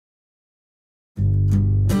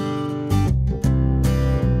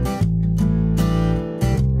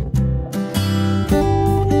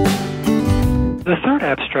The third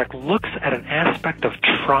abstract looks at an aspect of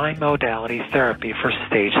tri-modality therapy for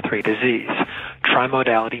stage 3 disease.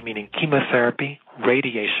 Tri-modality meaning chemotherapy,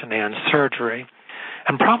 radiation, and surgery.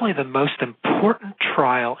 And probably the most important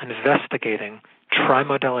trial investigating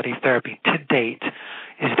tri-modality therapy to date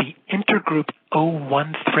is the Intergroup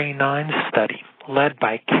 0139 study led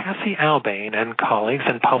by Kathy Albane and colleagues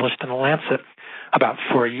and published in The Lancet about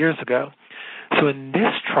 4 years ago. So in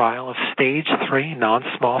this trial of stage 3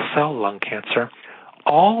 non-small cell lung cancer,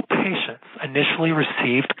 all patients initially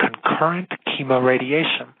received concurrent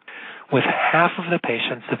chemoradiation, with half of the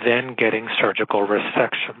patients then getting surgical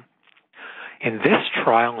resection. In this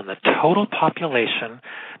trial, in the total population,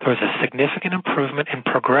 there was a significant improvement in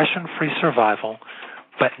progression-free survival,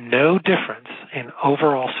 but no difference in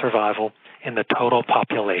overall survival in the total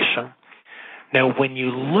population. Now, when you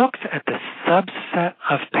looked at the subset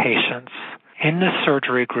of patients in the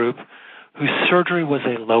surgery group whose surgery was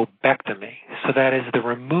a lobectomy, so that is the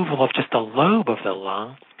removal of just a lobe of the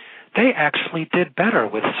lung, they actually did better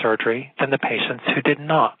with surgery than the patients who did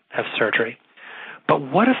not have surgery. But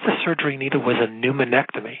what if the surgery needed was a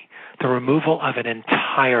pneumonectomy, the removal of an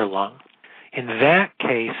entire lung? In that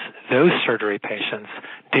case, those surgery patients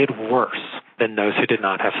did worse than those who did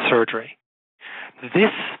not have surgery.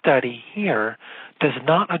 This study here does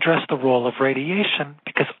not address the role of radiation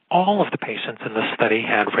because all of the patients in the study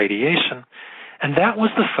had radiation, and that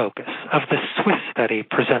was the focus of the Swiss study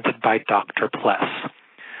presented by Dr. Pless.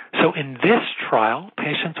 So in this trial,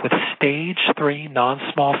 patients with stage 3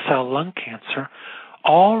 non-small cell lung cancer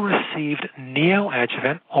all received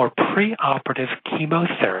neoadjuvant or preoperative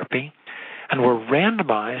chemotherapy and were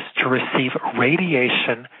randomized to receive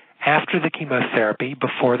radiation after the chemotherapy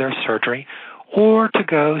before their surgery or to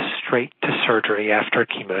go straight to surgery after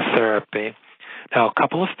chemotherapy. Now, a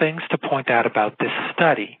couple of things to point out about this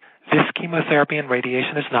study. This chemotherapy and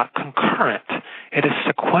radiation is not concurrent. It is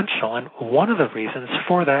sequential, and one of the reasons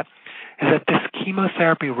for that is that this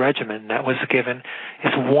chemotherapy regimen that was given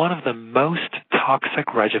is one of the most toxic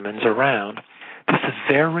regimens around. This is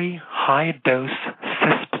very high-dose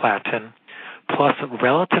cisplatin plus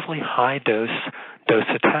relatively high-dose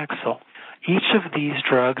docetaxel. Each of these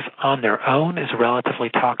drugs on their own is relatively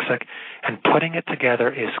toxic, and putting it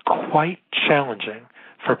together is quite challenging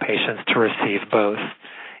for patients to receive both.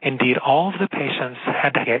 Indeed, all of the patients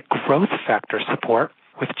had to get growth factor support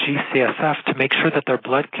with GCSF to make sure that their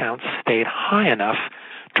blood counts stayed high enough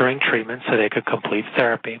during treatment so they could complete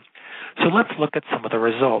therapy. So let's look at some of the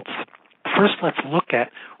results. First, let's look at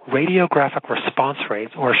radiographic response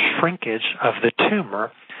rates or shrinkage of the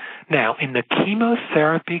tumor. Now, in the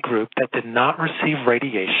chemotherapy group that did not receive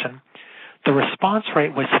radiation, the response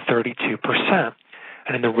rate was 32%.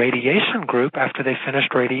 And in the radiation group, after they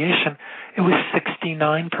finished radiation, it was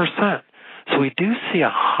 69%. So we do see a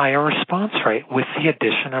higher response rate with the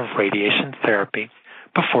addition of radiation therapy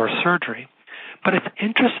before surgery. But it's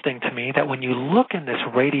interesting to me that when you look in this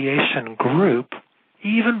radiation group,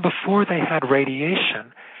 even before they had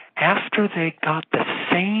radiation, after they got the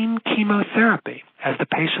same chemotherapy as the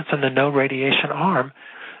patients in the no radiation arm,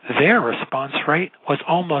 their response rate was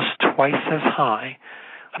almost twice as high.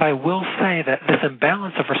 And I will say that this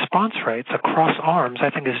imbalance of response rates across arms, I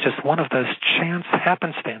think, is just one of those chance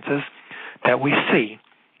happenstances that we see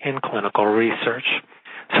in clinical research.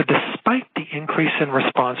 So despite the increase in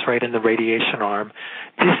response rate in the radiation arm,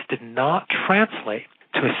 this did not translate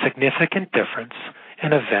to a significant difference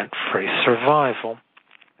in event-free survival,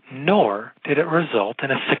 nor did it result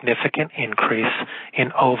in a significant increase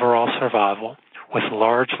in overall survival with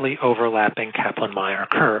largely overlapping Kaplan-Meier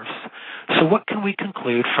curves. So what can we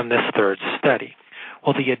conclude from this third study?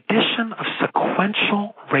 Well, the addition of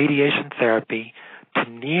sequential radiation therapy to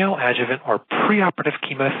neoadjuvant or preoperative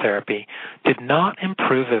chemotherapy did not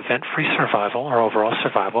improve event-free survival or overall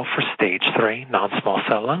survival for stage 3 non-small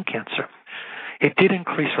cell lung cancer. It did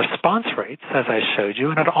increase response rates, as I showed you,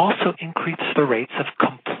 and it also increased the rates of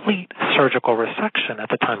complete surgical resection at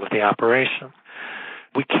the time of the operation.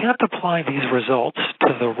 We can't apply these results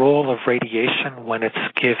to the role of radiation when it's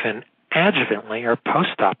given adjuvantly or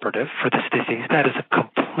postoperative for this disease. That is a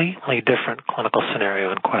completely different clinical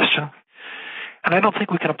scenario in question. And I don't think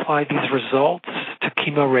we can apply these results to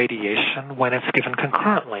chemoradiation when it's given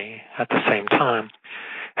concurrently at the same time.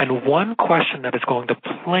 And one question that is going to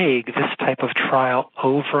plague this type of trial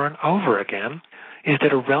over and over again is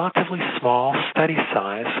that a relatively small study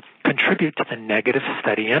size contribute to the negative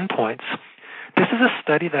study endpoints. This is a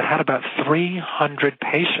study that had about 300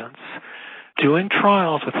 patients. Doing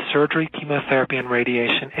trials with surgery, chemotherapy, and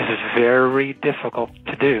radiation is very difficult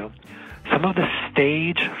to do. Some of the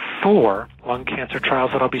stage 4 lung cancer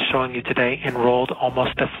trials that I'll be showing you today enrolled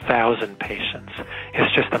almost 1,000 patients.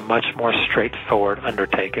 It's just a much more straightforward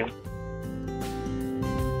undertaking.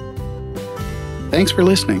 Thanks for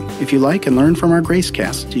listening. If you like and learn from our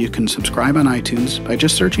GRACEcast, you can subscribe on iTunes by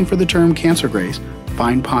just searching for the term Cancer Grace,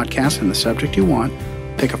 find podcasts in the subject you want,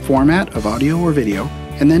 pick a format of audio or video,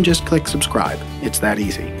 and then just click subscribe. It's that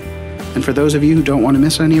easy. And for those of you who don't want to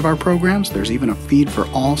miss any of our programs, there's even a feed for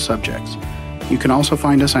all subjects. You can also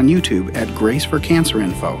find us on YouTube at Grace for Cancer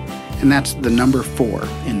Info, and that's the number 4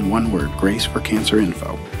 in one word, Grace for Cancer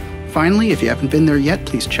Info. Finally, if you haven't been there yet,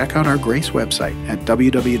 please check out our Grace website at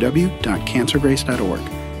www.cancergrace.org.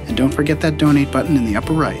 And don't forget that donate button in the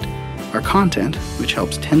upper right. Our content, which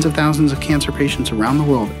helps tens of thousands of cancer patients around the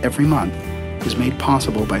world every month, is made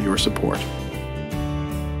possible by your support.